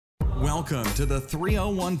Welcome to the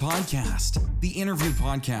 301 Podcast, the interview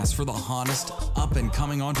podcast for the hottest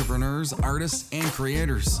up-and-coming entrepreneurs, artists, and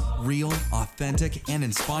creators. Real, authentic, and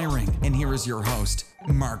inspiring. And here is your host,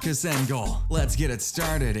 Marcus Engel. Let's get it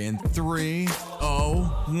started in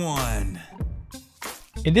 301.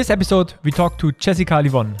 In this episode, we talk to Jessica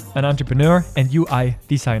Livon, an entrepreneur and UI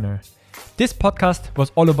designer. This podcast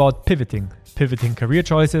was all about pivoting career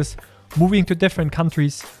choices, moving to different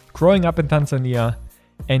countries, growing up in Tanzania,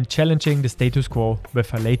 and challenging the status quo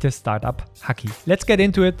with her latest startup, Haki. Let's get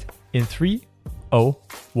into it in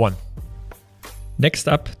 301. Next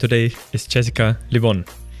up today is Jessica Livon.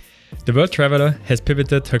 The world traveler has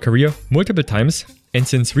pivoted her career multiple times, and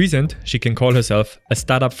since recent, she can call herself a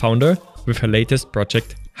startup founder with her latest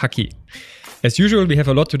project, Haki. As usual, we have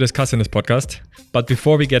a lot to discuss in this podcast, but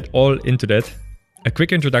before we get all into that, a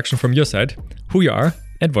quick introduction from your side, who you are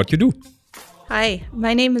and what you do. Hi,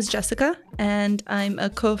 my name is Jessica, and I'm a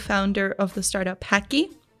co-founder of the startup Haki.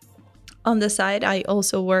 On the side, I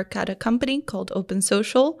also work at a company called Open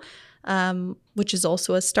Social, which is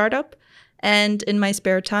also a startup. And in my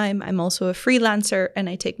spare time, I'm also a freelancer, and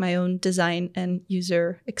I take my own design and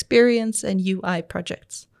user experience and UI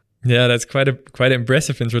projects. Yeah, that's quite an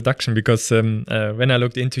impressive introduction because when I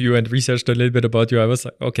looked into you and researched a little bit about you, I was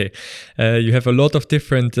like, okay, you have a lot of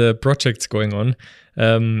different projects going on.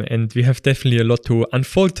 And we have definitely a lot to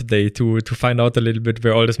unfold today to find out a little bit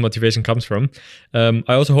where all this motivation comes from.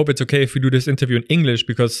 I also hope it's okay if we do this interview in English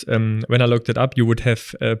because when I looked it up, you would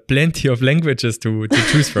have plenty of languages to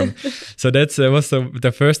choose from. So that was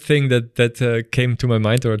the first thing that came to my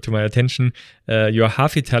mind or to my attention. You are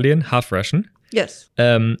half Italian, half Russian. Yes.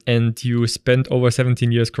 And you spent over 17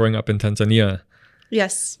 years growing up in Tanzania.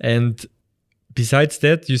 Yes. And besides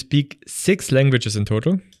that, you speak 6 languages in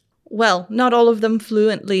total. Well, not all of them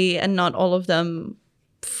fluently and not all of them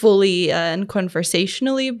fully and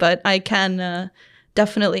conversationally, but I can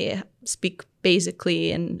definitely speak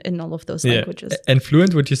basically in all of those languages. And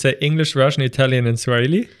fluent, would you say English, Russian, Italian, and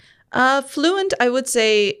Swahili? Fluent, I would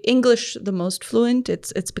say English the most fluent.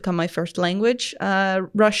 It's become my first language.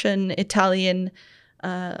 Russian, Italian,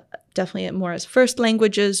 definitely more as first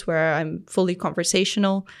languages where I'm fully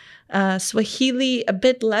conversational. Swahili, a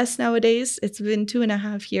bit less nowadays. It's been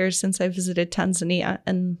 2.5 years since I visited Tanzania,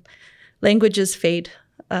 and languages fade,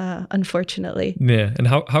 unfortunately. Yeah, and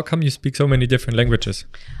how come you speak so many different languages?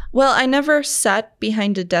 Well, I never sat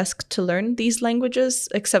behind a desk to learn these languages,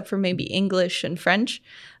 except for maybe English and French.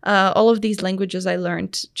 All of these languages I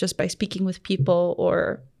learned just by speaking with people,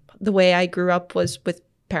 or the way I grew up was with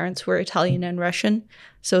parents who were Italian and Russian.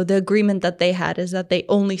 So the agreement that they had is that they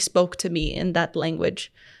only spoke to me in that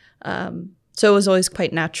language. So it was always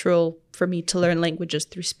quite natural for me to learn languages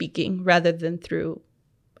through speaking rather than through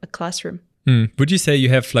a classroom. Would you say you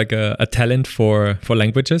have like a talent for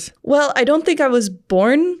languages? Well, I don't think I was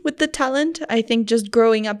born with the talent. I think just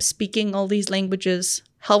growing up speaking all these languages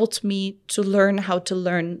helped me to learn how to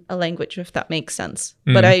learn a language, if that makes sense.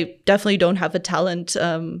 But I definitely don't have a talent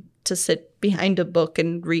to sit behind a book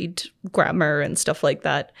and read grammar and stuff like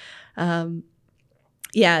that.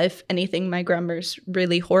 If anything, my grammar's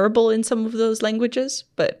really horrible in some of those languages.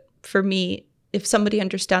 But for me, if somebody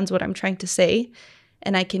understands what I'm trying to say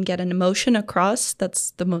and I can get an emotion across,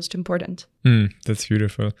 that's the most important. That's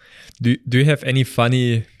beautiful. Do you have any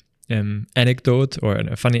funny anecdote or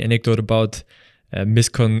a funny anecdote about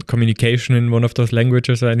miscommunication in one of those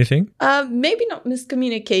languages or anything? Maybe not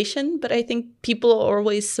miscommunication, but I think people are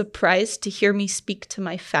always surprised to hear me speak to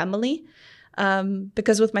my family.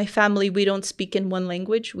 Because with my family, we don't speak in one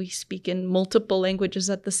language. We speak in multiple languages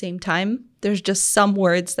at the same time. There's just some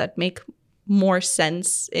words that make more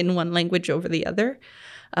sense in one language over the other.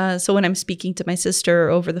 So when I'm speaking to my sister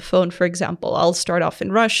over the phone, for example, I'll start off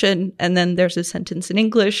in Russian, and then there's a sentence in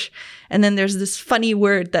English, and then there's this funny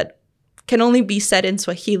word that can only be said in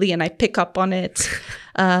Swahili, and I pick up on it.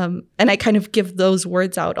 And I kind of give those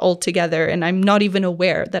words out all together, and I'm not even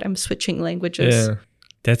aware that I'm switching languages. Yeah.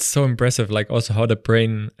 That's so impressive, like also how the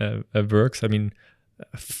brain works. I mean,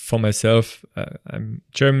 for myself, I'm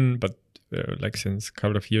German, but like since a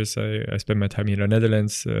couple of years, I spend my time in the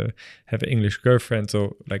Netherlands, have an English girlfriend.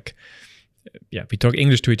 So like, we talk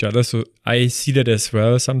English to each other. So I see that as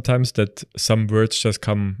well sometimes, that some words just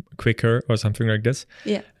come quicker or something like this.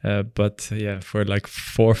 Yeah. But for like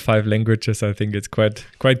 4 or 5 languages, I think it's quite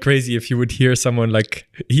crazy. If you would hear someone like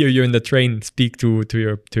hear you in the train speak to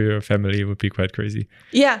your family, it would be quite crazy.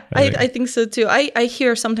 Yeah, I think so too. I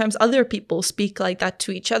hear sometimes other people speak like that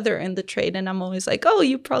to each other in the train, and I'm always like, oh,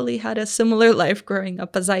 you probably had a similar life growing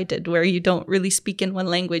up as I did, where you don't really speak in one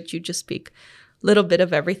language, you just speak a little bit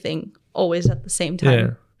of everything always at the same time.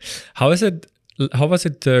 Yeah. How is it how was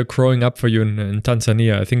it growing up for you in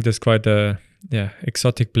Tanzania? I think that's quite a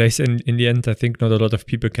exotic place. And in the end, I think not a lot of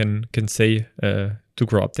people can say to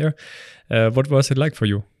grow up there. What was it like for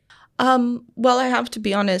you? Well, I have to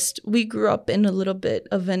be honest. We grew up in a little bit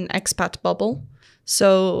of an expat bubble.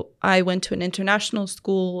 So I went to an international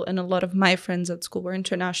school, and a lot of my friends at school were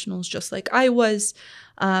internationals, just like I was.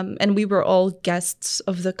 And we were all guests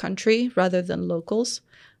of the country rather than locals.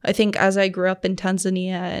 I think as I grew up in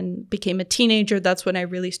Tanzania and became a teenager, that's when I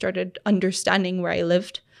really started understanding where I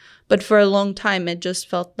lived. But for a long time, it just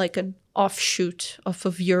felt like an offshoot off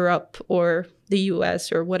of Europe or the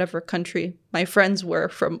US or whatever country my friends were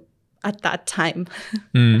from at that time.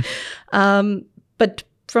 But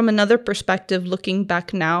from another perspective, looking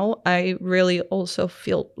back now, I really also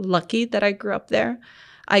feel lucky that I grew up there.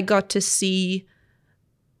 I got to see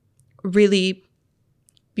really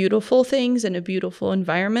beautiful things in a beautiful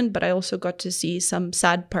environment, but I also got to see some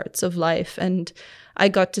sad parts of life. And I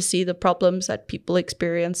got to see the problems that people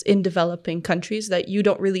experience in developing countries that you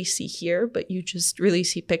don't really see here, but you just really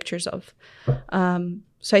see pictures of.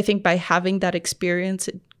 So I think by having that experience,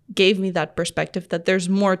 it gave me that perspective that there's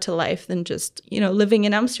more to life than just, living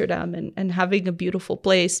in Amsterdam and having a beautiful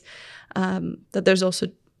place. That there's also,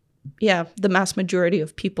 the mass majority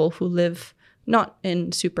of people who live not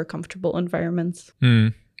in super comfortable environments.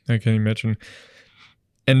 I can imagine.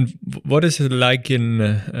 And what is it like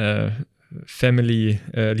in family,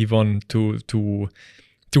 Livonne, to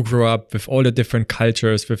grow up with all the different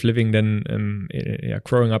cultures, with living then,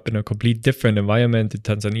 growing up in a complete different environment in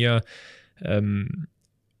Tanzania?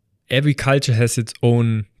 Every culture has its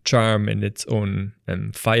own charm and its own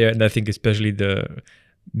fire. And I think especially the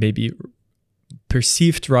maybe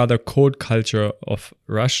perceived rather cold culture of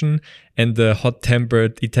Russian and the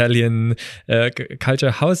hot-tempered Italian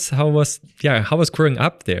culture. How was growing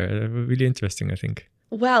up there? Really interesting, I think.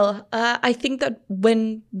 Well, I think that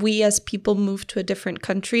when we as people move to a different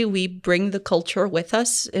country, we bring the culture with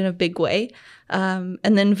us in a big way. And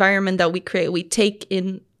the environment that we create, we take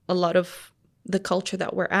in a lot of the culture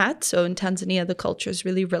that we're at. So in Tanzania, the culture is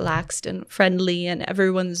really relaxed and friendly, and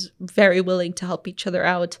everyone's very willing to help each other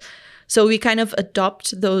out. So we kind of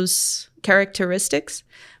adopt those characteristics,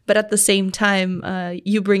 but at the same time,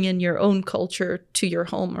 you bring in your own culture to your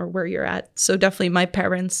home or where you're at. So definitely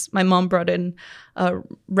my mom brought in a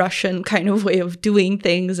Russian kind of way of doing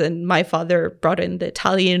things, and my father brought in the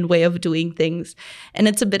Italian way of doing things. And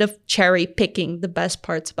it's a bit of cherry picking the best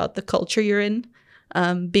parts about the culture you're in,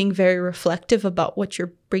 being very reflective about what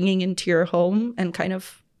you're bringing into your home and kind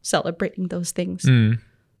of celebrating those things.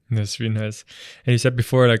 That's really nice. And you said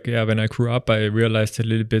before, when I grew up, I realized a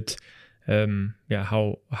little bit,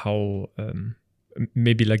 how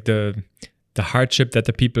maybe like the hardship that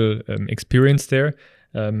the people experience there.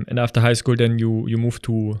 And after high school, then you moved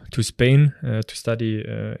to Spain to study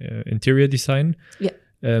interior design. Yeah.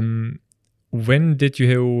 When did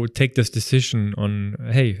you take this decision on,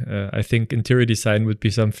 I think interior design would be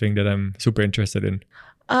something that I'm super interested in?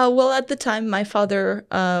 Well, at the time, my father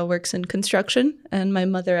works in construction, and my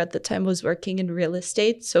mother at the time was working in real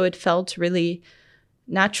estate. So it felt really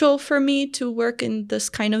natural for me to work in this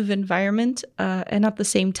kind of environment. And at the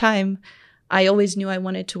same time, I always knew I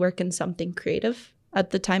wanted to work in something creative.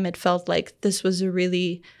 At the time, it felt like this was a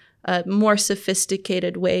really more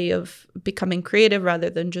sophisticated way of becoming creative rather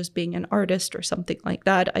than just being an artist or something like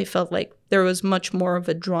that. I felt like there was much more of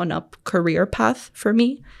a drawn-up career path for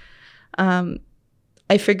me.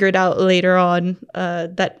 I figured out later on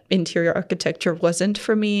that interior architecture wasn't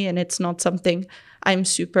for me, and it's not something I'm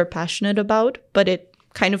super passionate about, but it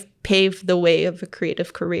kind of paved the way of a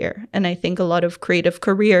creative career. And I think a lot of creative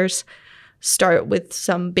careers start with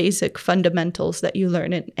some basic fundamentals that you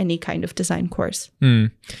learn in any kind of design course.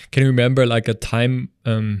 Can you remember like a time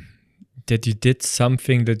that you did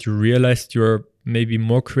something that you realized you're maybe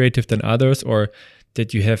more creative than others, or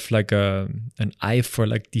that you have like an eye for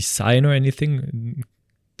like design or anything?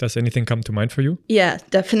 Does anything come to mind for you? Yeah,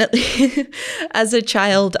 definitely. As a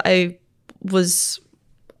child, I was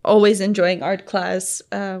always enjoying art class.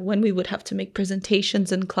 When we would have to make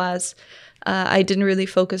presentations in class, I didn't really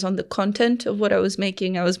focus on the content of what I was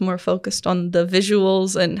making. I was more focused on the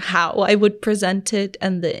visuals and how I would present it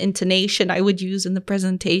and the intonation I would use in the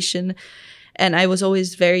presentation. And I was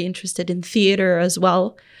always very interested in theater as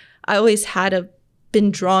well. I always been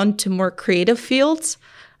drawn to more creative fields.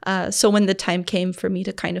 So when the time came for me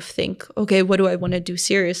to kind of think, okay, what do I want to do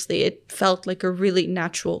seriously? It felt like a really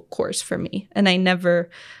natural course for me. And I never,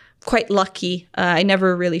 quite lucky, I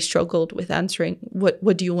never really struggled with answering,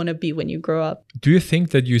 what do you want to be when you grow up? Do you think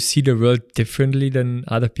that you see the world differently than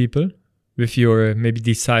other people with your maybe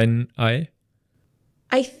design eye?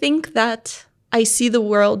 I think that I see the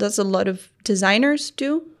world as a lot of designers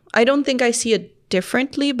do. I don't think I see it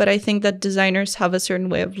differently, but I think that designers have a certain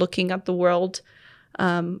way of looking at the world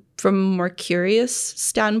from a more curious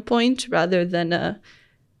standpoint rather than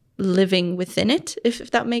living within it,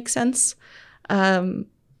 if that makes sense.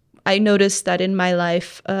 I noticed that in my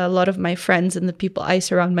life, a lot of my friends and the people I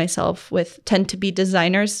surround myself with tend to be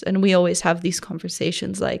designers. And we always have these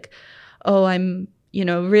conversations like, oh, I'm,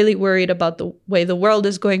 really worried about the way the world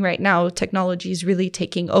is going right now. Technology is really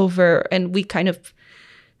taking over. And we kind of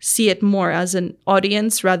see it more as an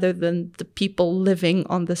audience rather than the people living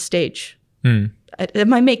on the stage. Am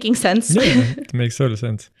I making sense? Yeah, it makes total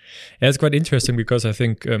sense. Yeah, it's quite interesting because I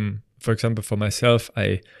think, for example, for myself,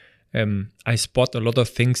 I spot a lot of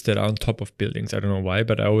things that are on top of buildings. I don't know why,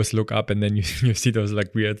 but I always look up and then you see those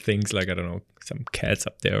like weird things, like, I don't know, some cats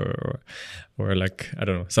up there or like, I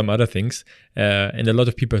don't know, some other things. And a lot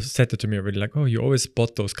of people said that to me already, like, oh, you always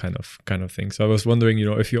spot those kind of things. So I was wondering,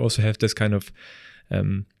 if you also have this kind of,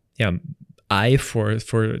 eye for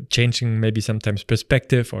changing maybe sometimes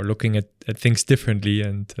perspective or looking at things differently.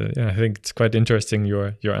 And I think it's quite interesting,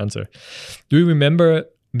 your answer. Do you remember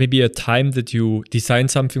maybe a time that you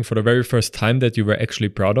designed something for the very first time that you were actually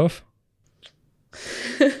proud of?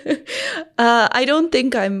 I don't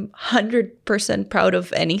think I'm 100% proud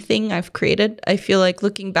of anything I've created. I feel like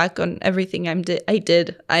looking back on everything I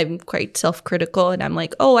did, I'm quite self-critical and I'm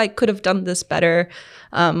like, oh, I could have done this better.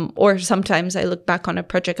 Or sometimes I look back on a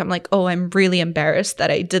project, I'm like, oh, I'm really embarrassed that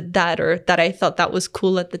I did that or that I thought that was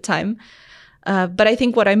cool at the time. But I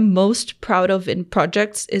think what I'm most proud of in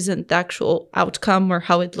projects isn't the actual outcome or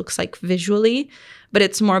how it looks like visually, but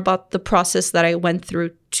it's more about the process that I went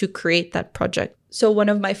through to create that project. So one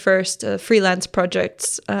of my first freelance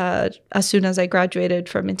projects, as soon as I graduated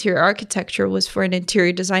from interior architecture, was for an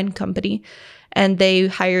interior design company. And they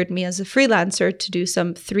hired me as a freelancer to do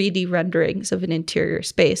some 3D renderings of an interior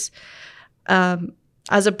space.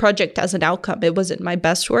 As a project, as an outcome, it wasn't my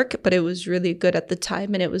best work, but it was really good at the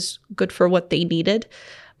time and it was good for what they needed.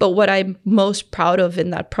 But what I'm most proud of in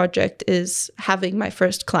that project is having my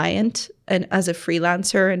first client and as a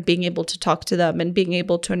freelancer and being able to talk to them and being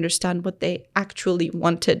able to understand what they actually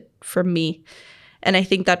wanted from me. And I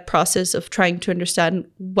think that process of trying to understand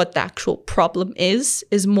what the actual problem is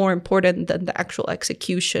more important than the actual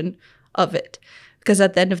execution of it. Because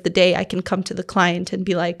at the end of the day, I can come to the client and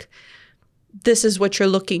be like, this is what you're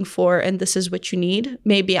looking for and this is what you need.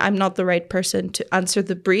 Maybe I'm not the right person to answer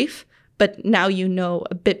the brief, but now you know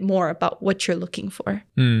a bit more about what you're looking for.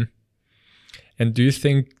 And do you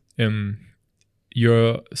think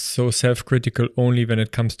you're so self-critical only when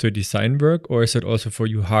it comes to design work, or is it also for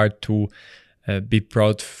you hard to be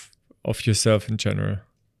proud of yourself in general?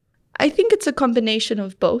 I think it's a combination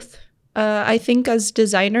of both. I think as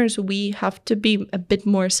designers, we have to be a bit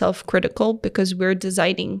more self-critical because we're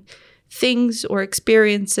designing things or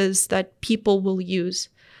experiences that people will use.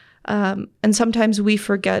 And sometimes we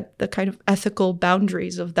forget the kind of ethical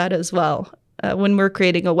boundaries of that as well. When we're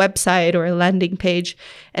creating a website or a landing page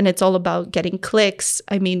and it's all about getting clicks,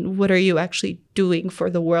 I mean, what are you actually doing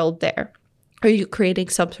for the world there? Are you creating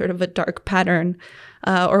some sort of a dark pattern?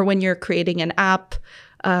 Or when you're creating an app,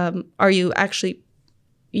 are you actually,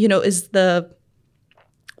 is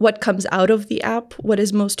what comes out of the app what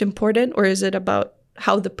is most important? Or is it about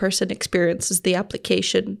how the person experiences the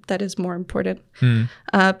application that is more important?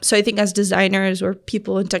 So I think as designers or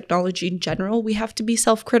people in technology in general, we have to be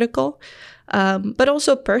self-critical. But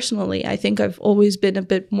also personally, I think I've always been a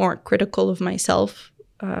bit more critical of myself.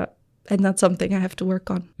 And that's something I have to work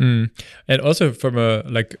on. And also from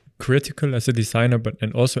a critical as a designer,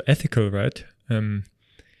 and also ethical, right?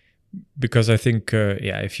 Because I think,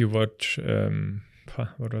 if you watch,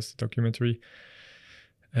 what was the documentary?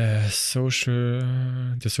 The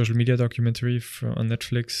social media documentary on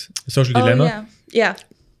Netflix, Social Dilemma. Yeah.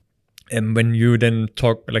 And when you then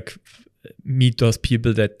meet those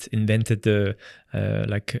people that invented the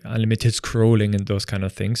unlimited scrolling and those kind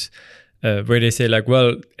of things, where they say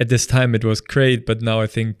well, at this time it was great, but now I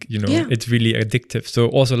think it's really addictive. So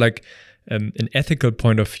also an ethical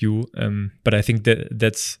point of view, but I think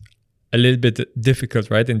that's a little bit difficult,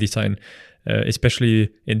 right, in design,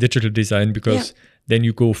 especially in digital design, because then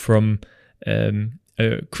you go from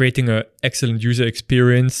creating an excellent user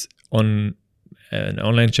experience on an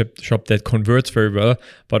online shop that converts very well,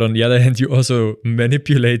 but on the other hand, you also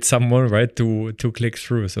manipulate someone, right, to click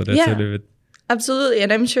through. So that's a little bit. Absolutely.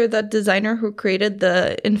 And I'm sure that designer who created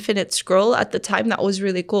the infinite scroll at the time, that was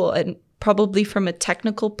really cool. And probably from a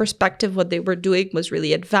technical perspective, what they were doing was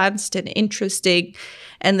really advanced and interesting,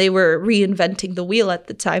 and they were reinventing the wheel at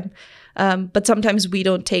the time. But sometimes we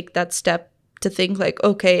don't take that step to think like,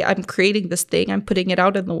 okay, I'm creating this thing, I'm putting it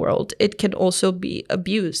out in the world. It can also be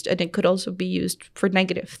abused, and it could also be used for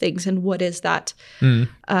negative things. And what is that? And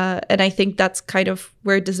I think that's kind of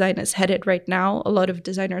where design is headed right now. A lot of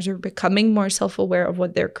designers are becoming more self-aware of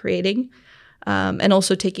what they're creating, and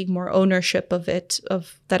also taking more ownership of it,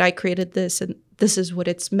 of that I created this and this is what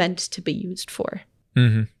it's meant to be used for.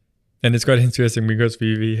 Mm-hmm. And it's quite interesting because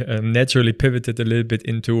we naturally pivoted a little bit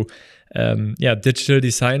into digital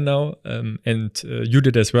design now, and you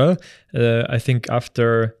did as well. I think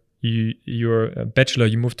after your bachelor,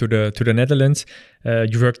 you moved to the Netherlands.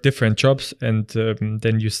 You worked different jobs, and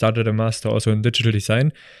then you started a master also in digital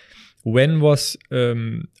design. When was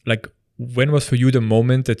for you the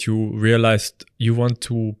moment that you realized you want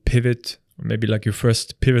to pivot, maybe like your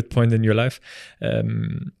first pivot point in your life?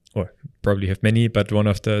 Or probably have many, but one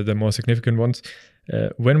of the more significant ones.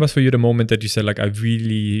 When was for you the moment that you said, like, I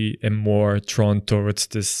really am more drawn towards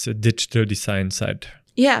this digital design side?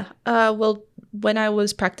 Yeah, well, when I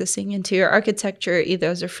was practicing interior architecture, either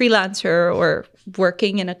as a freelancer or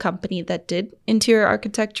working in a company that did interior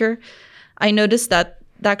architecture, I noticed that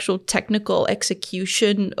the actual technical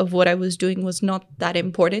execution of what I was doing was not that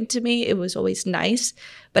important to me. It was always nice,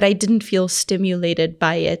 but I didn't feel stimulated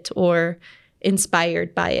by it or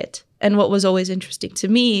inspired by it. And what was always interesting to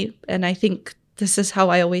me, and I think this is how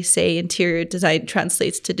I always say interior design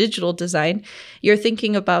translates to digital design, you're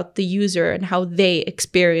thinking about the user and how they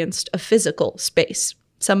experienced a physical space.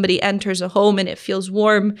 Somebody enters a home and it feels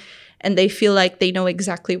warm and they feel like they know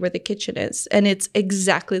exactly where the kitchen is. And it's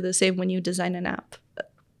exactly the same when you design an app.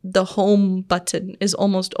 The home button is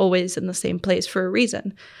almost always in the same place for a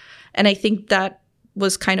reason. And I think that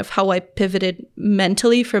was kind of how I pivoted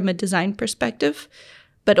mentally from a design perspective,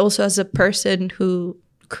 but also as a person who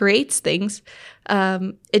creates things.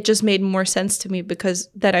 It just made more sense to me because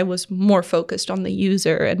then I was more focused on the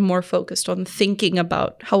user and more focused on thinking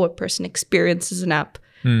about how a person experiences an app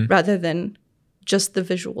rather than just the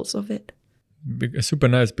visuals of it. Super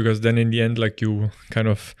nice, because then in the end, like, you kind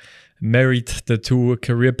of married the two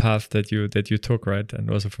career paths that you took, right? And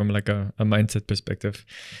also from like a mindset perspective.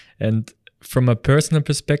 And from a personal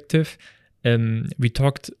perspective, we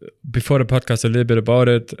talked before the podcast a little bit about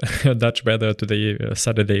it. Dutch weather today,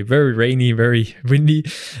 Saturday, very rainy, very windy,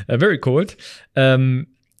 very cold. And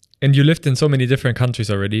you lived in so many different countries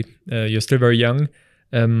already. You're still very young.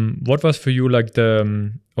 What was for you like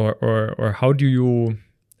or how do you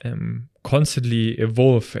constantly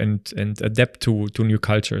evolve and adapt to new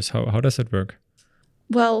cultures? How does that work?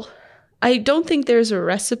 Well, I don't think there's a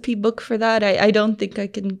recipe book for that. I don't think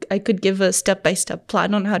I could give a step-by-step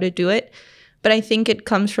plan on how to do it. But I think it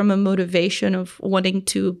comes from a motivation of wanting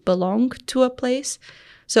to belong to a place.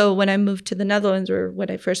 So when I moved to the Netherlands, or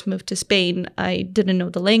when I first moved to Spain, I didn't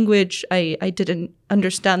know the language. I didn't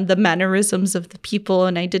understand the mannerisms of the people,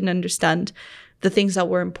 and I didn't understand the things that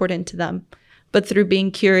were important to them. But through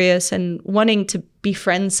being curious and wanting to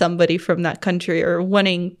befriend somebody from that country or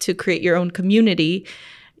wanting to create your own community,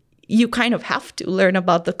 you kind of have to learn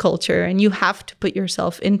about the culture and you have to put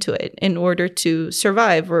yourself into it in order to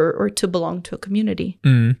survive or to belong to a community.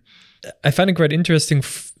 I find it quite interesting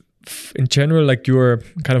in general, like your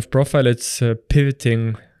kind of profile, it's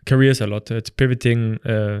pivoting careers a lot. It's pivoting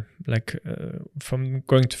from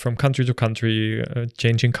going from country to country,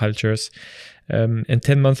 changing cultures. And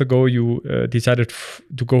 10 months ago, you decided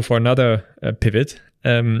to go for another pivot,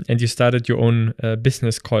 and you started your own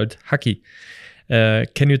business called Hacky.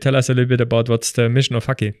 Can you tell us a little bit about what's the mission of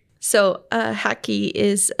Hacky? So Hacky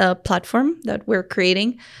is a platform that we're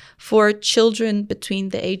creating for children between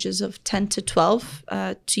the ages of 10 to 12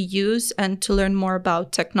 to use and to learn more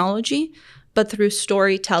about technology, but through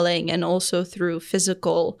storytelling and also through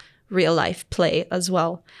physical real-life play as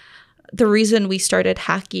well. The reason we started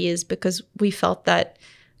Hacky is because we felt that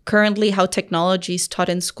currently how technology is taught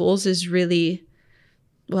in schools is really,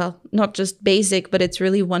 well, not just basic, but it's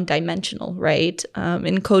really one-dimensional, right?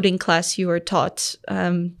 In coding class, you are taught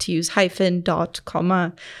to use hyphen, dot,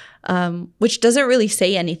 comma, which doesn't really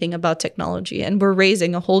say anything about technology. And we're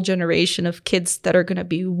raising a whole generation of kids that are going to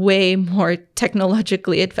be way more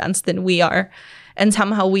technologically advanced than we are. And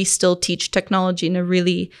somehow we still teach technology in a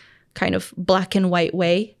really kind of black and white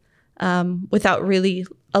way, without really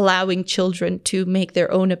allowing children to make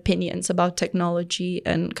their own opinions about technology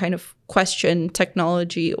and kind of question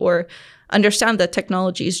technology or understand that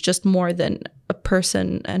technology is just more than a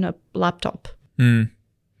person and a laptop.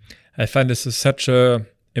 I find this is such a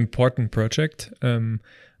important project.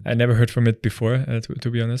 I never heard from it before, to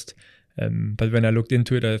be honest. But when I looked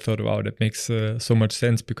into it, I thought, wow, that makes so much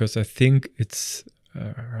sense, because I think it's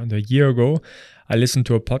around a year ago, I listened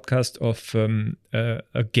to a podcast of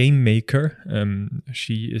a game maker.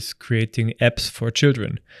 She is creating apps for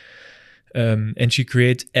children. And she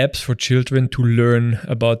creates apps for children to learn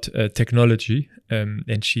about technology.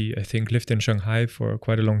 And she, I think, lived in Shanghai for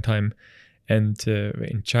quite a long time. And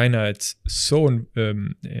in China, it's so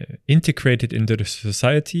integrated into the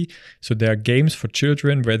society. So there are games for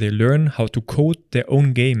children where they learn how to code their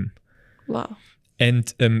own game. Wow.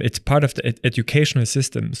 And it's part of the educational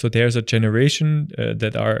system. So there's a generation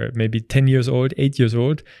that are maybe 10 years old, 8 years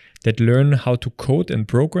old, that learn how to code and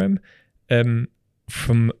program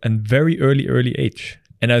from a very early age.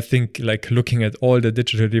 And I think like looking at all the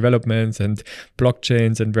digital developments and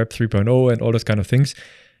blockchains and Web 3.0 and all those kind of things,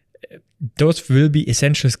 those will be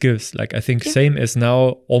essential skills. Like I think same as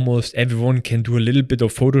now, almost everyone can do a little bit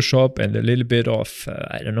of Photoshop and a little bit of,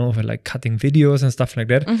 like cutting videos and stuff like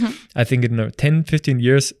that. Mm-hmm. I think in 10, 15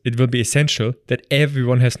 years, it will be essential that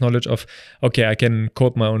everyone has knowledge of, okay, I can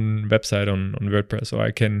code my own website on WordPress, or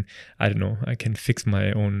I can fix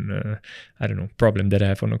my own, problem that I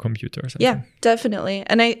have on a computer or something. Yeah, definitely.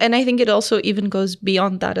 And I think it also even goes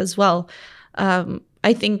beyond that as well.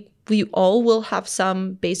 I think we all will have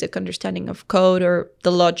some basic understanding of code or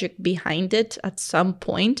the logic behind it at some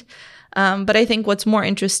point. But I think what's more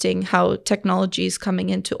interesting, how technology is coming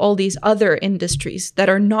into all these other industries that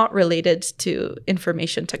are not related to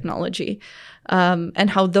information technology,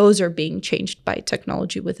 and how those are being changed by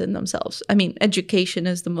technology within themselves. I mean, education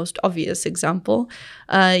is the most obvious example.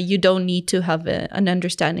 You don't need to have an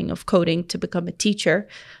understanding of coding to become a teacher.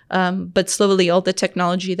 But slowly all the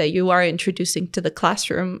technology that you are introducing to the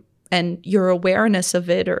classroom and your awareness of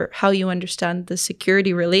it, or how you understand the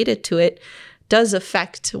security related to it, does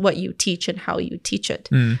affect what you teach and how you teach it.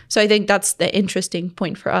 So I think that's the interesting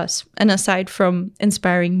point for us. And aside from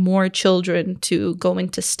inspiring more children to go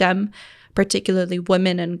into STEM, particularly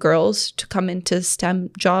women and girls to come into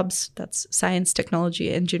STEM jobs, that's science, technology,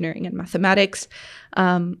 engineering, and mathematics,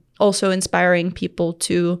 also inspiring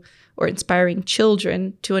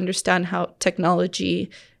children to understand how technology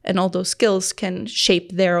and all those skills can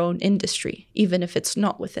shape their own industry, even if it's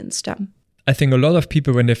not within STEM. I think a lot of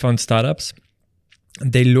people, when they found startups,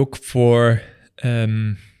 they look for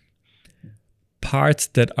parts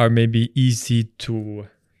that are maybe easier to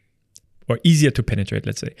penetrate,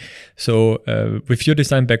 let's say. So with your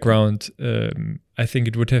design background, I think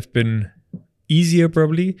it would have been easier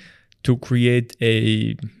probably to create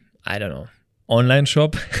a, online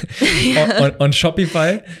shop on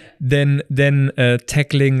Shopify than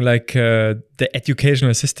tackling like the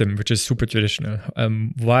educational system, which is super traditional.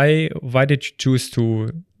 Why did you choose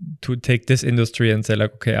to take this industry and say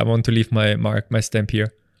like, okay, I want to leave my mark, my stamp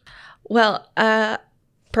here? Well,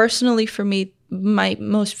 personally for me, my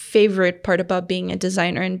most favorite part about being a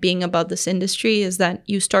designer and being about this industry is that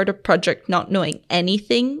you start a project not knowing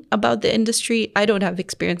anything about the industry. I don't have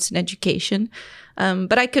experience in education,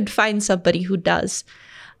 but I could find somebody who does.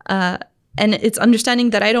 And it's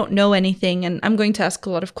understanding that I don't know anything, and I'm going to ask a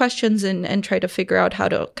lot of questions and try to figure out how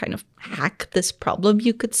to kind of hack this problem,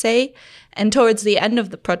 you could say. And towards the end of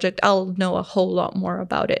the project, I'll know a whole lot more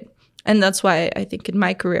about it. And that's why I think in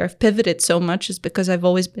my career I've pivoted so much, is because I've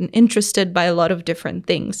always been interested by a lot of different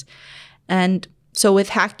things. And so with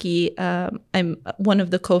Hacky, I'm one of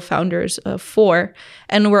the co-founders of 4,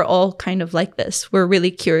 and we're all kind of like this. We're really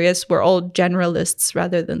curious. We're all generalists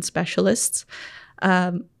rather than specialists.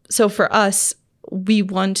 So for us, we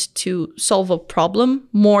want to solve a problem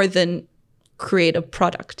more than create a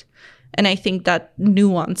product. And I think that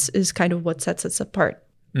nuance is kind of what sets us apart.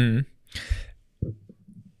 Mm.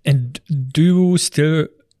 And do you still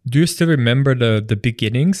remember the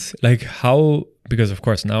beginnings? Like how, because of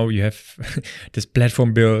course now you have this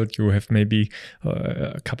platform built, you have maybe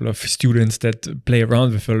a couple of students that play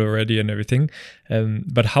around with it already and everything.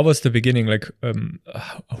 But how was the beginning? Like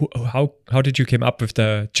how did you came up with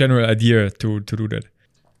the general idea to do that?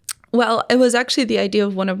 Well, it was actually the idea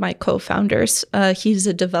of one of my co-founders. He's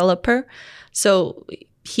a developer. So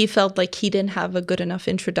he felt like he didn't have a good enough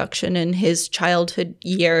introduction in his childhood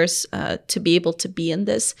years to be able to be in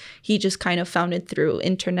this. He just kind of found it through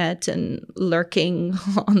internet and lurking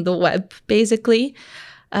on the web, basically.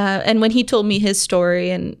 And when he told me his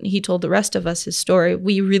story and he told the rest of us his story,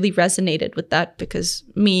 we really resonated with that, because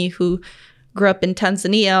me, who grew up in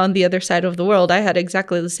Tanzania on the other side of the world, I had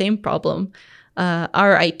exactly the same problem.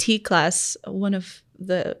 Our IT class, one of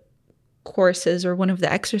the courses or one of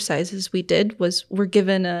the exercises we did was we're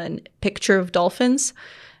given a picture of dolphins,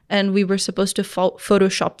 and we were supposed to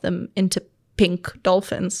Photoshop them into pink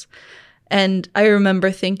dolphins. And I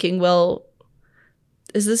remember thinking, well,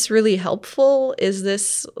 is this really helpful? Is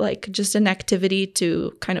this like just an activity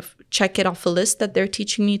to kind of check it off a list that they're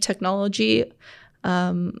teaching me technology?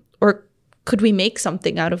 Or could we make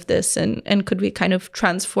something out of this? And could we kind of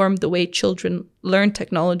transform the way children learn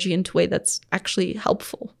technology into a way that's actually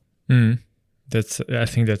helpful? I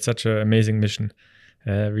think that's such an amazing mission.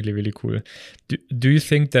 Really, really cool. Do you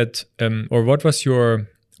think that, or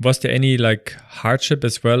was there any like hardship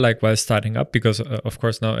as well, like while starting up? Because of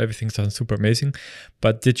course now everything sounds super amazing,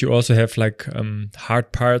 but did you also have like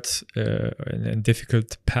hard parts and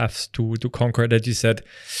difficult paths to conquer that you said,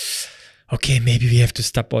 okay, maybe we have to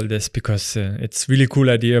stop all this because it's really cool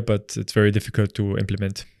idea, but it's very difficult to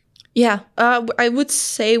implement? Yeah, I would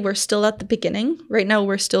say we're still at the beginning. Right now,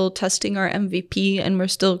 we're still testing our MVP and we're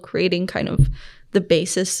still creating kind of the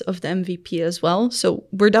basis of the MVP as well. So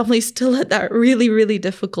we're definitely still at that really, really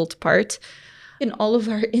difficult part. In all of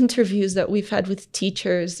our interviews that we've had with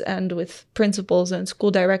teachers and with principals and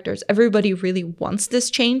school directors, everybody really wants this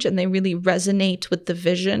change and they really resonate with the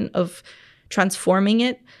vision of transforming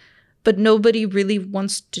it, but nobody really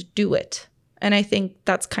wants to do it. And I think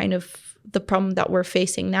that's kind of the problem that we're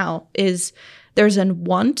facing now is there's a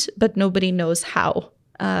want, but nobody knows how.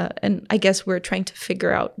 And I guess we're trying to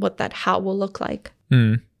figure out what that how will look like.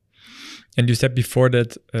 And you said before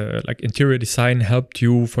that like interior design helped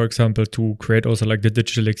you, for example, to create also like the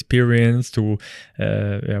digital experience to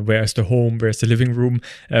where's the home, where's the living room,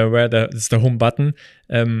 where is the home button.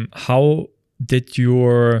 How did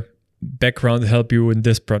your background help you in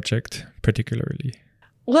this project particularly?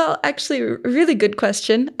 Well, actually, a really good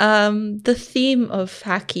question. The theme of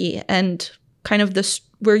Hacky and kind of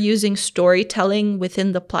we're using storytelling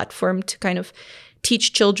within the platform to kind of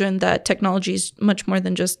teach children that technology is much more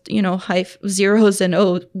than just, high zeros and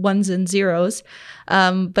ones and zeros,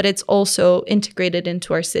 but it's also integrated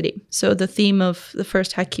into our city. So the theme of the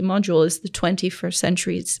first Hacky module is the 21st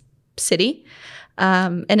century city.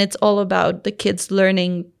 And it's all about the kids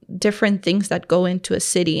learning different things that go into a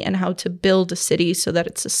city and how to build a city so that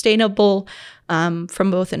it's sustainable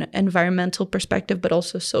from both an environmental perspective, but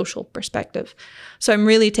also social perspective. So I'm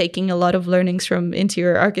really taking a lot of learnings from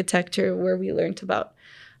interior architecture, where we learned about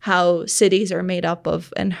how cities are made up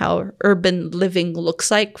of and how urban living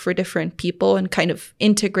looks like for different people and kind of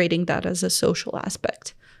integrating that as a social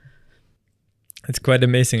aspect. It's quite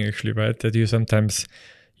amazing actually, right? That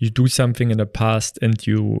you do something in the past and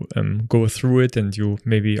you go through it and you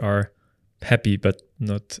maybe are happy but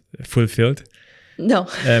not fulfilled. No.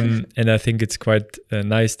 And I think it's quite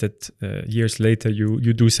nice that years later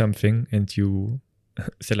you do something and you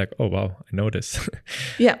say like, oh, wow, I know this.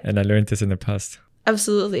 Yeah. And I learned this in the past.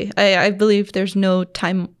 Absolutely. I believe there's no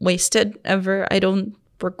time wasted ever. I don't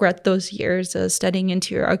regret those years studying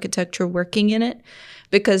interior architecture, working in it,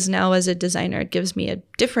 because now as a designer, it gives me a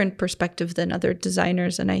different perspective than other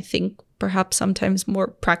designers. And I think perhaps sometimes more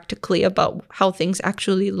practically about how things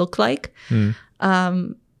actually look like.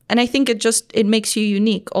 And I think it makes you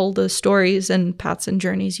unique. All the stories and paths and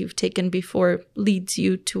journeys you've taken before leads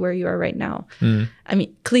you to where you are right now. I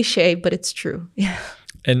mean, cliche, but it's true. Yeah.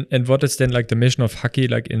 And what is then like the mission of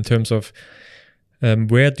Hacky, like in terms of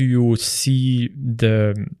where do you see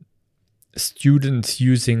the students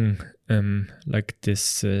using like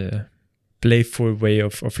this playful way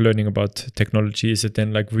of learning about technology? Is it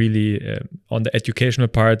then like really on the educational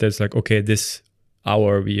part that's like, okay, this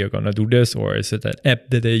hour we are gonna do this, or is it an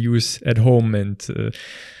app that they use at home? And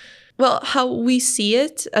well, how we see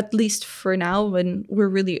it, at least for now, when we're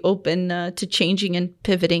really open to changing and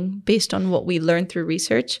pivoting based on what we learn through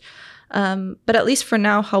research. But at least for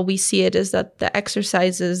now, how we see it is that the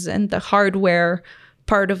exercises and the hardware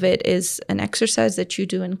part of it is an exercise that you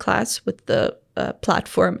do in class with the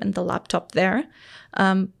platform and the laptop there.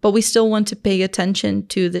 But we still want to pay attention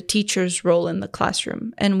to the teacher's role in the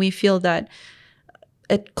classroom. And we feel that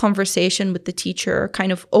a conversation with the teacher,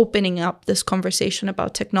 kind of opening up this conversation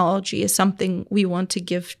about technology, is something we want to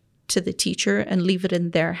give to the teacher and leave it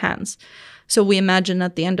in their hands. So we imagine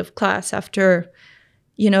at the end of class, after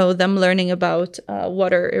them learning about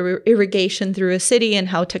water irrigation through a city and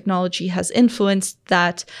how technology has influenced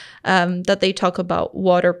that, that they talk about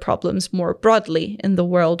water problems more broadly in the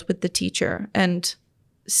world with the teacher and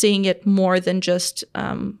seeing it more than just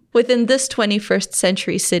within this 21st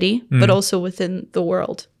century city, but also within the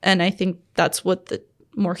world. And I think that's what the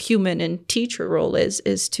more human and teacher role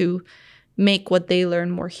is to make what they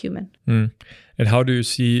learn more human. And how do you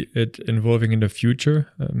see it evolving in the future,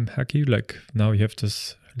 Hacky? Like now you have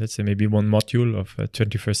this, let's say maybe one module of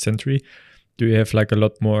 21st century. Do you have like a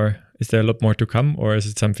lot more? Is there a lot more to come, or is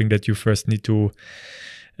it something that you first need to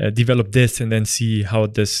develop this and then see how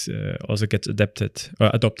this also gets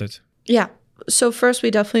adopted? Yeah, So first,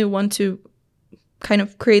 we definitely want to kind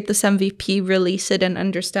of create this MVP, release it, and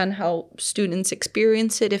understand how students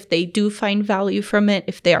experience it, if they do find value from it,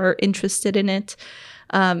 if they are interested in it.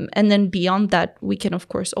 And then beyond that, we can, of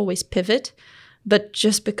course, always pivot. But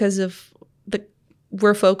just because of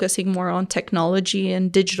we're focusing more on technology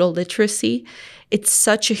and digital literacy, it's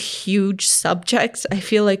such a huge subject. I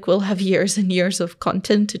feel like we'll have years and years of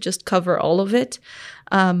content to just cover all of it.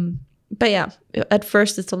 But yeah, at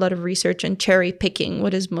first it's a lot of research and cherry picking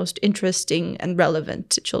what is most interesting and relevant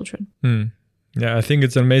to children. Yeah, I think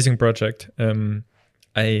it's an amazing project.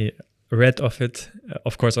 I read of it,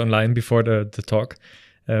 of course, online before the talk.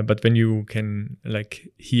 But when you can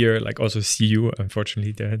hear, also see you,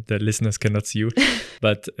 unfortunately the listeners cannot see you,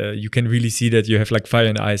 but you can really see that you have fire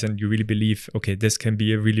in the eyes, and you really believe, okay, this can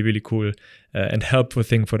be a really, really cool and helpful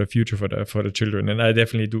thing for the future for the children. And I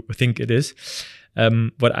definitely do think it is.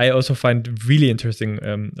 What I also find really interesting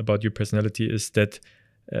about your personality is that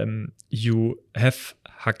you have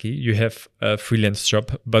Haki, you have a freelance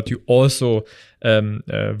job, but you also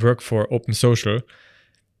work for Open Social.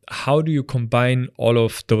 How do you combine all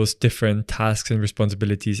of those different tasks and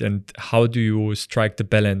responsibilities, and how do you strike the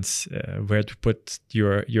balance where to put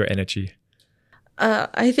your energy?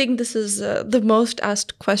 I think this is the most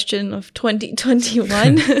asked question of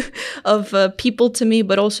 2021 of people to me,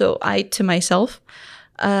 but also I to myself.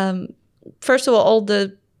 First of all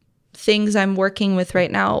the things I'm working with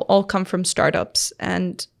right now all come from startups,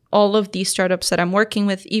 and all of these startups that I'm working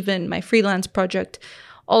with, even my freelance project,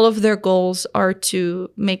 all of their goals are to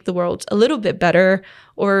make the world a little bit better,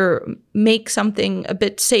 or make something a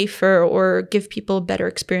bit safer, or give people a better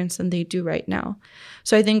experience than they do right now.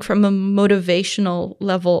 So I think from a motivational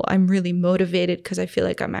level, I'm really motivated because I feel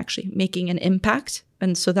like I'm actually making an impact.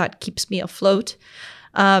 And so that keeps me afloat.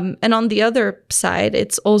 And on the other side,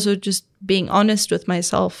 it's also just being honest with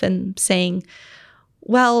myself and saying,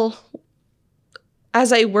 well,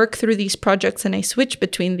 as I work through these projects and I switch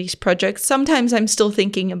between these projects, sometimes I'm still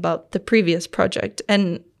thinking about the previous project.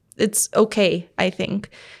 And it's okay, I think,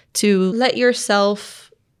 to let yourself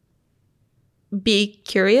be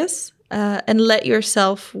curious and let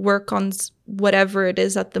yourself work on whatever it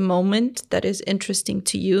is at the moment that is interesting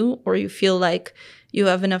to you, or you feel like you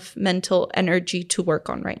have enough mental energy to work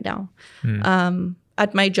on right now.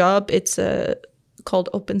 At my job, it's called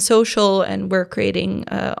Open Social, and we're creating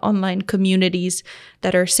online communities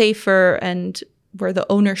that are safer and where the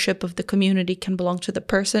ownership of the community can belong to the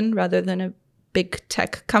person rather than a big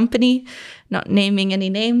tech company, not naming any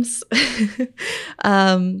names.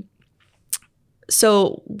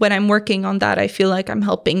 So when I'm working on that, I feel like I'm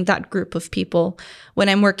helping that group of people. When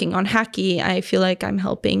I'm working on Haki, I feel like I'm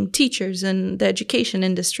helping teachers in the education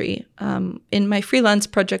industry. In my freelance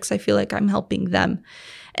projects, I feel like I'm helping them.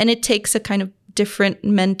 And it takes a kind of different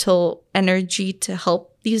mental energy to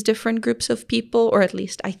help these different groups of people, or at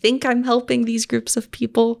least I think I'm helping these groups of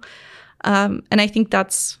people. And I think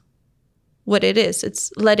that's what it is.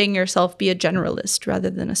 It's letting yourself be a generalist rather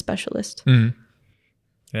than a specialist. Mm.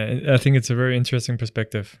 Yeah, I think it's a very interesting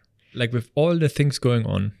perspective. Like with all the things going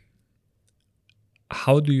on,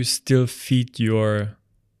 how do you still feed your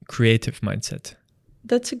creative mindset?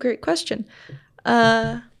 That's a great question.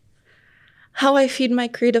 How I feed my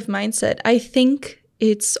creative mindset. I think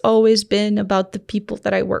it's always been about the people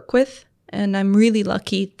that I work with. And I'm really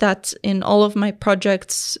lucky that in all of my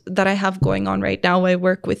projects that I have going on right now, I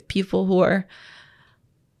work with people who are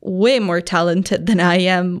way more talented than I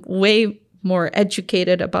am, way more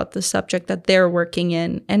educated about the subject that they're working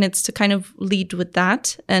in. And it's to kind of lead with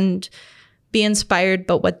that and be inspired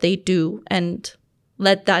by what they do and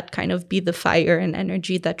let that kind of be the fire and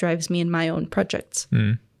energy that drives me in my own projects.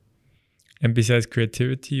 Mm. And besides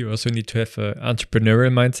creativity, you also need to have an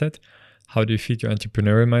entrepreneurial mindset. How do you feed your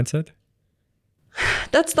entrepreneurial mindset?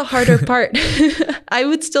 That's the harder part. I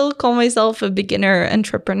would still call myself a beginner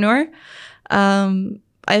entrepreneur.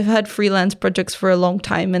 I've had freelance projects for a long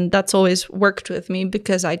time, and that's always worked with me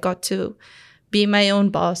because I got to be my own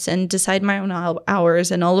boss and decide my own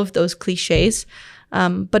hours and all of those cliches.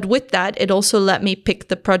 But with that, it also let me pick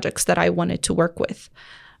the projects that I wanted to work with.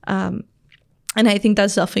 And I think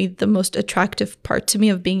that's definitely the most attractive part to me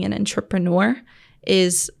of being an entrepreneur,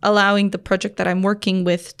 is allowing the project that I'm working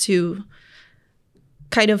with to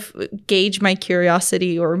kind of gauge my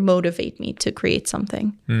curiosity or motivate me to create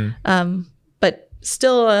something. But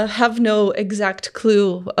still have no exact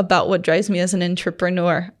clue about what drives me as an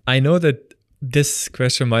entrepreneur. I know that this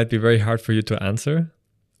question might be very hard for you to answer,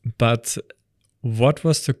 but what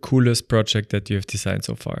was the coolest project that you have designed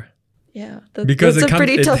so far? Yeah, because that's a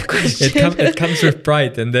pretty tough question. It comes with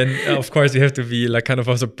pride. And then, of course, you have to be like kind of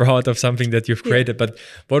also proud of something that you've created. Yeah. But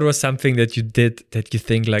what was something that you did that you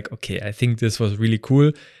think like, okay, I think this was really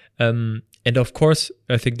cool. And of course,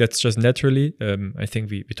 I think that's just naturally. I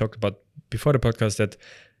think we talked about before the podcast that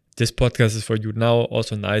this podcast is for you now.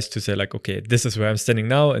 Also nice to say like, okay, this is where I'm standing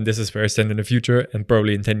now and this is where I stand in the future. And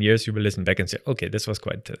probably in 10 years, you will listen back and say, okay, this was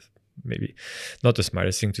quite maybe not the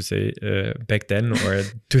smartest thing to say back then or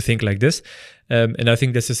to think like this. And I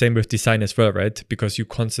think that's the same with design as well, right? Because you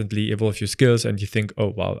constantly evolve your skills and you think, oh,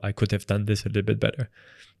 wow, I could have done this a little bit better.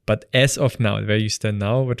 But as of now, where you stand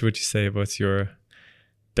now, what would you say was your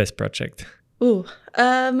best project?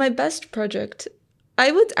 My best project,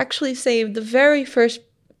 I would actually say the very first.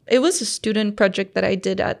 It was a student project that I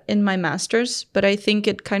did in my master's, but I think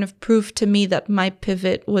it kind of proved to me that my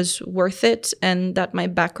pivot was worth it and that my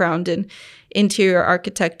background in interior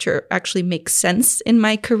architecture actually makes sense in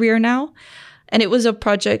my career now. And it was a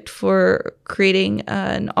project for creating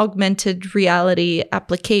an augmented reality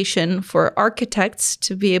application for architects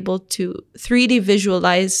to be able to 3D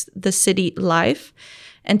visualize the city live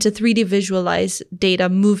and to 3D visualize data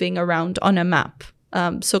moving around on a map.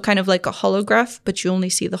 So kind of like a holograph, but you only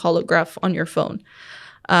see the holograph on your phone.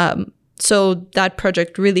 So that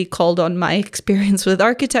project really called on my experience with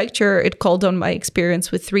architecture. It called on my experience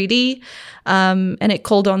with 3D. And it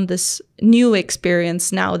called on this new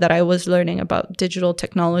experience now that I was learning about digital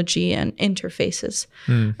technology and interfaces.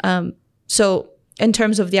 So in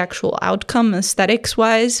terms of the actual outcome,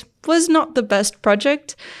 aesthetics-wise, was not the best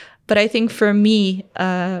project. But I think for me,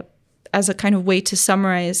 as a kind of way to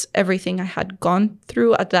summarize everything I had gone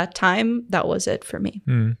through at that time, that was it for me.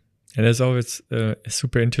 And it's always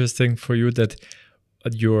super interesting for you that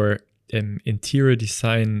your interior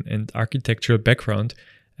design and architectural background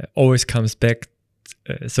always comes back.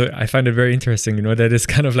 So I find it very interesting, that it's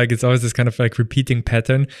kind of like, it's always this kind of like repeating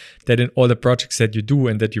pattern that in all the projects that you do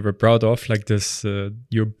and that you were proud of, like this,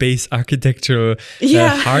 your base architectural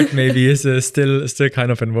heart maybe is still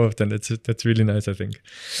kind of involved. And that's really nice, I think.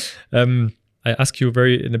 I asked you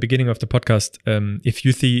in the beginning of the podcast, if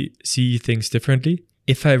you see things differently.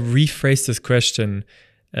 If I rephrase this question,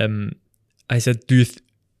 I said, do you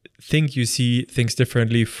think you see things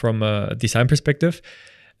differently from a design perspective?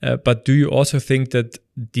 But do you also think that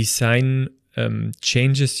design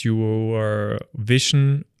changes your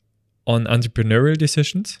vision on entrepreneurial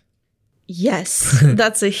decisions? Yes,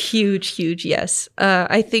 that's a huge, huge yes.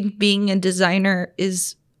 I think being a designer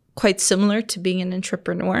is quite similar to being an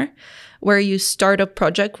entrepreneur, where you start a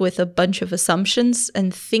project with a bunch of assumptions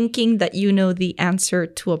and thinking that you know the answer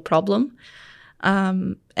to a problem.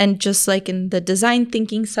 And just like in the design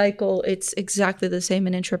thinking cycle, it's exactly the same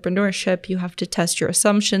in entrepreneurship. You have to test your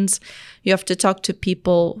assumptions. You have to talk to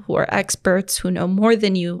people who are experts, who know more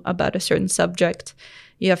than you about a certain subject.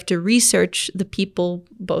 You have to research the people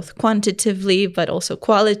both quantitatively, but also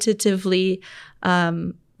qualitatively,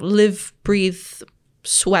 live, breathe,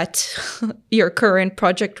 sweat your current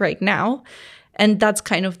project right now. And that's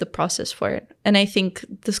kind of the process for it. And I think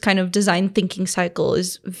this kind of design thinking cycle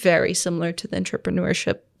is very similar to the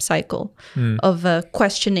entrepreneurship cycle of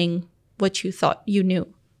questioning what you thought you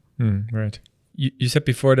knew. Right. You said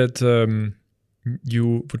before that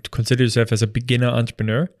you would consider yourself as a beginner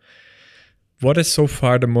entrepreneur. What is so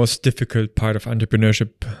far the most difficult part of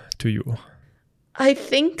entrepreneurship to you? I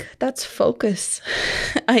think that's focus.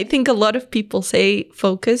 I think a lot of people say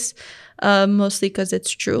focus, mostly because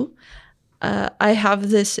it's true. I have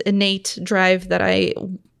this innate drive that I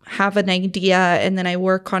have an idea and then I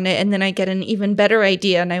work on it and then I get an even better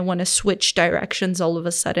idea and I want to switch directions all of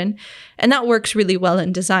a sudden. And that works really well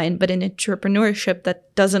in design, but in entrepreneurship,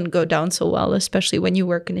 that doesn't go down so well, especially when you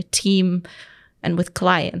work in a team and with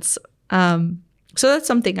clients. So that's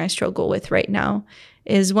something I struggle with right now,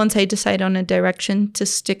 is once I decide on a direction, to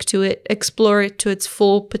stick to it, explore it to its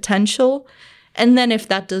full potential. And then if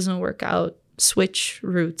that doesn't work out, switch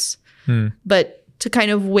routes. But to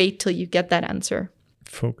kind of wait till you get that answer.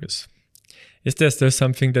 Focus. Is there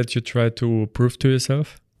something that you try to prove to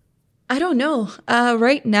yourself? I don't know.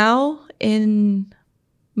 Right now in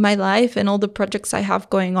my life and all the projects I have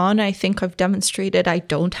going on, I think I've demonstrated I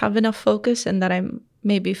don't have enough focus and that I'm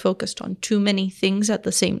maybe focused on too many things at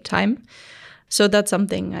the same time. So that's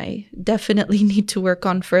something I definitely need to work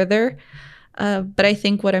on further. But I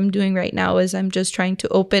think what I'm doing right now is I'm just trying to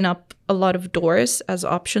open up a lot of doors as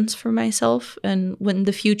options for myself. And in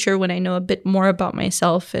the future, when I know a bit more about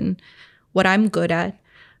myself and what I'm good at,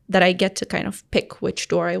 that I get to kind of pick which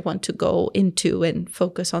door I want to go into and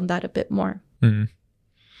focus on that a bit more. And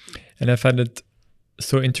I find it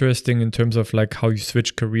so interesting in terms of like how you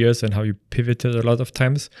switch careers and how you pivoted a lot of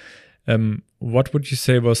times. What would you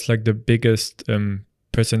say was like the biggest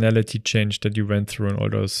personality change that you went through in all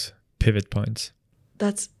those pivot points?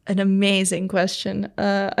 That's an amazing question.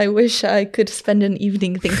 I wish I could spend an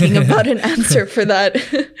evening thinking about an answer for that.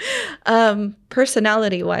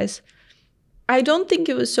 Personality-wise, I don't think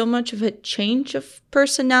it was so much of a change of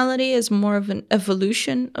personality as more of an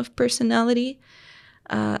evolution of personality.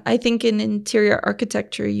 I think in interior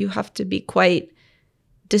architecture, you have to be quite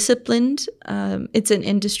disciplined. It's an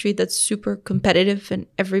industry that's super competitive and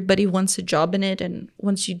everybody wants a job in it. And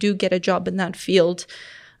once you do get a job in that field,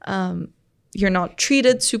 you're not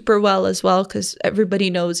treated super well as well because everybody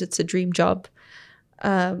knows it's a dream job.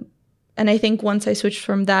 And I think once I switched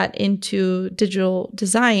from that into digital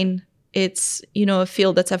design, it's, a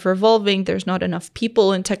field that's ever evolving. There's not enough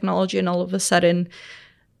people in technology. And all of a sudden,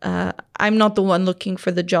 I'm not the one looking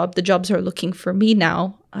for the job. The jobs are looking for me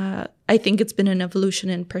now. I think it's been an evolution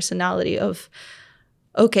in personality of,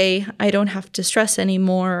 okay, I don't have to stress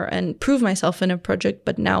anymore and prove myself in a project,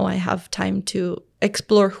 but now I have time to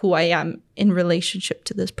explore who I am in relationship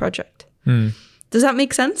to this project. Does that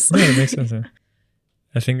make sense? Yeah, it makes sense. Yeah.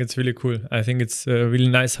 I think it's really cool. I think it's really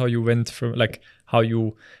nice how you went from, like, how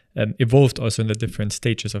you evolved also in the different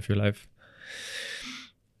stages of your life.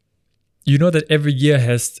 You know that every year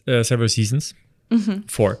has several seasons,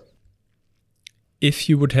 4. If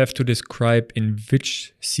you would have to describe in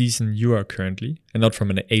which season you are currently, and not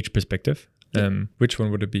from an age perspective, which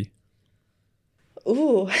one would it be?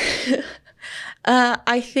 Ooh,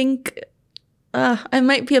 I think I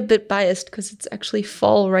might be a bit biased because it's actually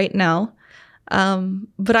fall right now.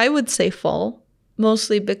 But I would say fall,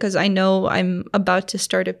 mostly because I know I'm about to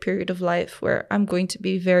start a period of life where I'm going to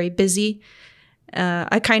be very busy.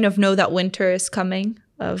 I kind of know that winter is coming.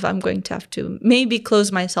 I'm going to have to maybe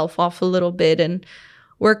close myself off a little bit and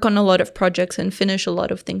work on a lot of projects and finish a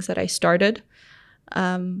lot of things that I started.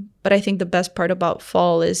 But I think the best part about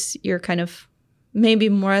fall is you're kind of maybe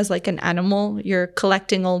more as like an animal. You're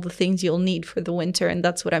collecting all the things you'll need for the winter, and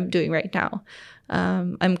that's what I'm doing right now.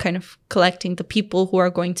 I'm kind of collecting the people who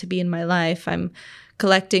are going to be in my life. I'm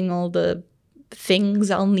collecting all the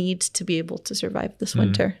things I'll need to be able to survive this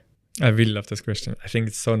winter. I really love this question. I think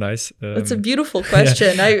it's so nice. It's a beautiful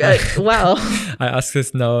question. Yeah. Wow. I asked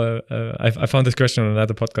this now. I found this question on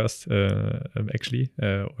another podcast, actually,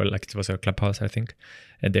 or like it was a Clubhouse, I think.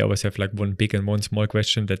 And they always have like one big and one small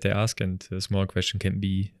question that they ask. And the small question can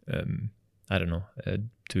be, I don't know,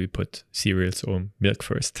 do we put cereals or milk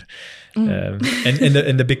first? And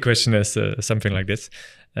the big question is something like this.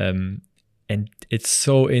 And it's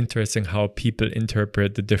so interesting how people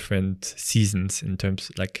interpret the different seasons in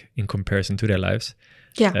terms, like in comparison to their lives.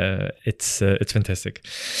 Yeah, it's fantastic.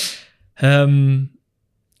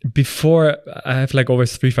 Before, I have like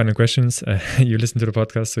always 3 final questions. You listen to the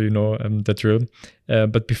podcast, so you know the drill.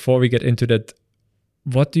 But before we get into that,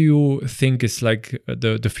 what do you think is like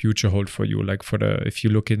the future hold for you? Like if you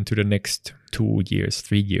look into the next 2 years,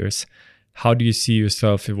 3 years, how do you see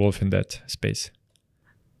yourself evolve in that space?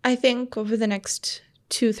 I think over the next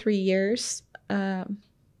 2-3 years, I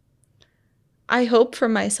hope for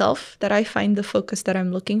myself that I find the focus that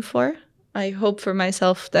I'm looking for. I hope for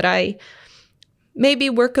myself that I maybe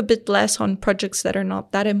work a bit less on projects that are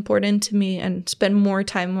not that important to me and spend more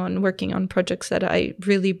time on working on projects that I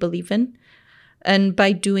really believe in. And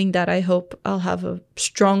by doing that, I hope I'll have a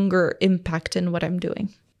stronger impact in what I'm doing.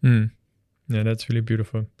 Yeah, that's really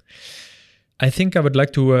beautiful. I think I would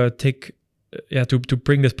like to to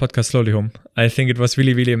bring this podcast slowly home. I think it was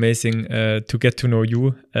really, really amazing to get to know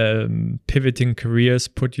you, pivoting careers,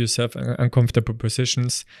 put yourself in uncomfortable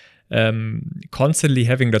positions, constantly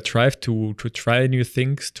having the drive to try new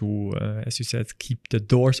things, to, as you said, keep the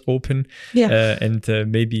doors open, and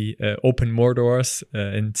maybe open more doors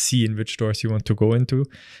and see in which doors you want to go into.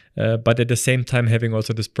 But at the same time, having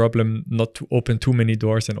also this problem not to open too many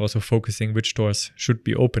doors and also focusing which doors should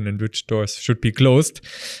be open and which doors should be closed.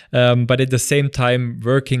 But at the same time,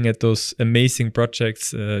 working at those amazing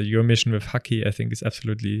projects, your mission with Haki, I think is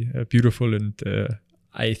absolutely beautiful, and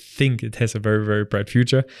I think it has a very, very bright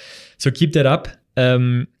future. So keep that up.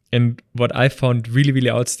 And what I found really, really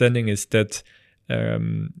outstanding is that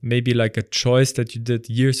maybe like a choice that you did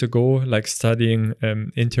years ago, like studying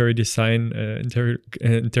interior design,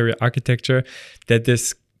 interior architecture, that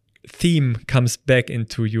this theme comes back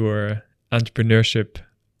into your entrepreneurship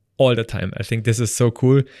all the time. I think this is so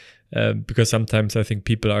cool because sometimes I think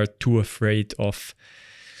people are too afraid of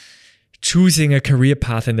choosing a career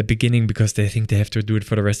path in the beginning because they think they have to do it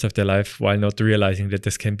for the rest of their life, while not realizing that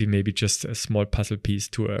this can be maybe just a small puzzle piece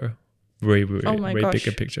to a way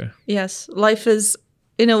bigger picture. Yes, life is,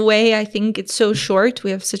 in a way, I think it's so short.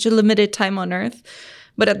 We have such a limited time on Earth.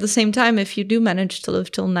 But at the same time, if you do manage to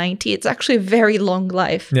live till 90, it's actually a very long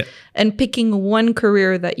life. Yeah. And picking one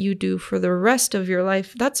career that you do for the rest of your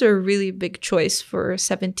life, that's a really big choice for a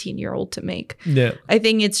 17-year-old to make. Yeah. I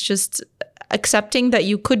think it's just accepting that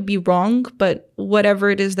you could be wrong, but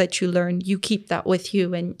whatever it is that you learn, you keep that with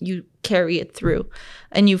you and you carry it through.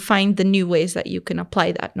 And you find the new ways that you can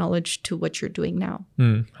apply that knowledge to what you're doing now.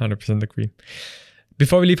 100% agree.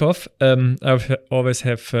 Before we leave off, I always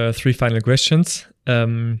have 3 final questions.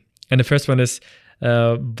 And the first one is,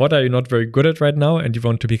 what are you not very good at right now and you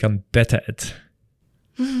want to become better at?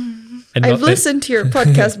 I've listened to your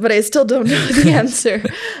podcast, but I still don't know the answer.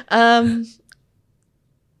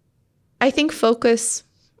 I think focus.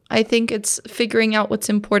 I think it's figuring out what's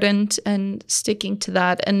important and sticking to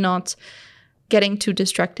that and not getting too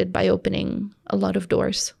distracted by opening a lot of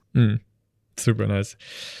doors. Super nice.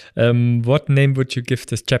 What name would you give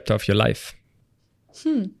this chapter of your life?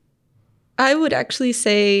 I would actually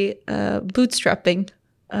say bootstrapping,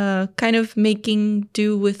 kind of making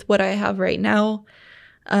do with what I have right now.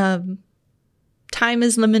 Time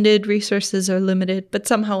is limited, resources are limited, but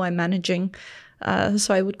somehow I'm managing.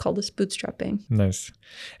 So I would call this bootstrapping. Nice.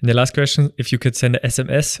 And the last question, if you could send an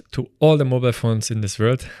SMS to all the mobile phones in this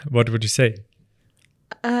world, what would you say?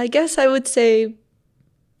 I guess I would say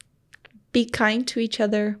be kind to each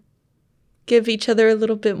other, give each other a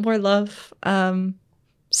little bit more love,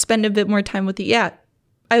 spend a bit more time with you. Yeah,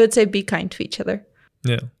 I would say be kind to each other.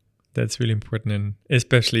 Yeah, that's really important, and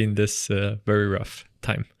especially in this very rough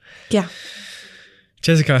time. Yeah.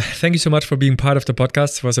 Jessica, thank you so much for being part of the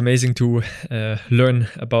podcast. It was amazing to learn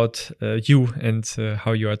about you and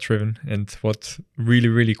how you are driven and what really,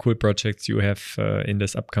 really cool projects you have in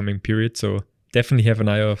this upcoming period. So definitely have an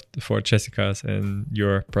eye out for Jessica's and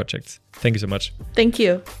your projects. Thank you so much. Thank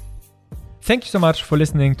you. Thank you so much for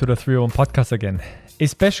listening to the 301 podcast again,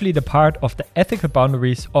 especially the part of the ethical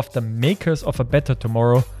boundaries of the makers of a better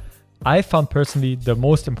tomorrow. I found personally the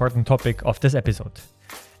most important topic of this episode.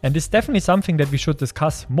 And it's definitely something that we should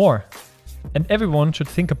discuss more. And everyone should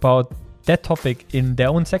think about that topic in their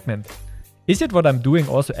own segment. Is it what I'm doing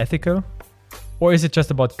also ethical? Or is it just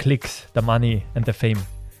about clicks, the money and the fame?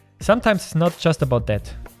 Sometimes it's not just about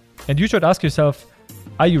that. And you should ask yourself,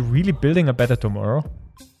 are you really building a better tomorrow?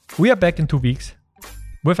 We are back in 2 weeks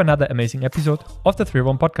with another amazing episode of the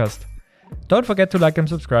 301 podcast. Don't forget to like and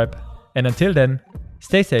subscribe. And until then,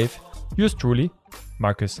 stay safe. Yours truly,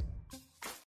 Marcus.